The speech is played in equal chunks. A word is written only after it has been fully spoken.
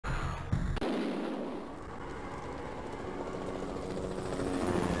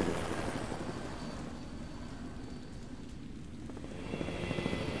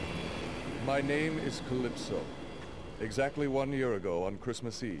My name is Calypso. Exactly 1 year ago, on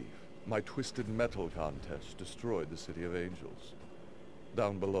Christmas Eve, my Twisted Metal contest destroyed the City of Angels.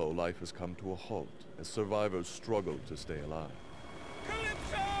 Down below, life has come to a halt as survivors struggle to stay alive.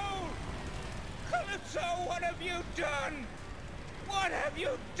 Calypso! Calypso, what have you done? What have you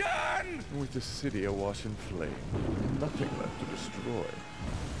done? With the city awash in flame, and nothing left to destroy,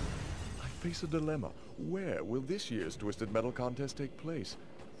 I face a dilemma. Where will this year's Twisted Metal contest take place?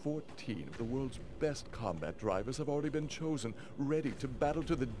 14 of the world's best combat drivers have already been chosen, ready to battle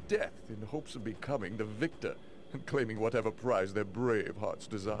to the death in hopes of becoming the victor and claiming whatever prize their brave hearts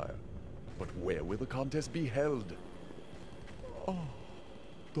desire. But where will the contest be held? Oh,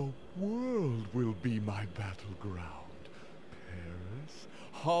 the world will be my battleground. Paris,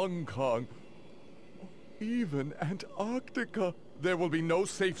 Hong Kong, even Antarctica. There will be no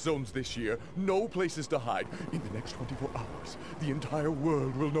safe zones this year, no places to hide. In the next 24 hours, the entire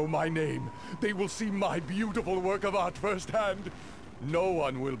world will know my name. They will see my beautiful work of art firsthand. No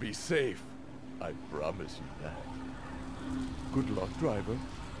one will be safe. I promise you that. Good luck, driver.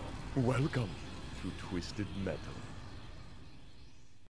 Welcome to Twisted Metal.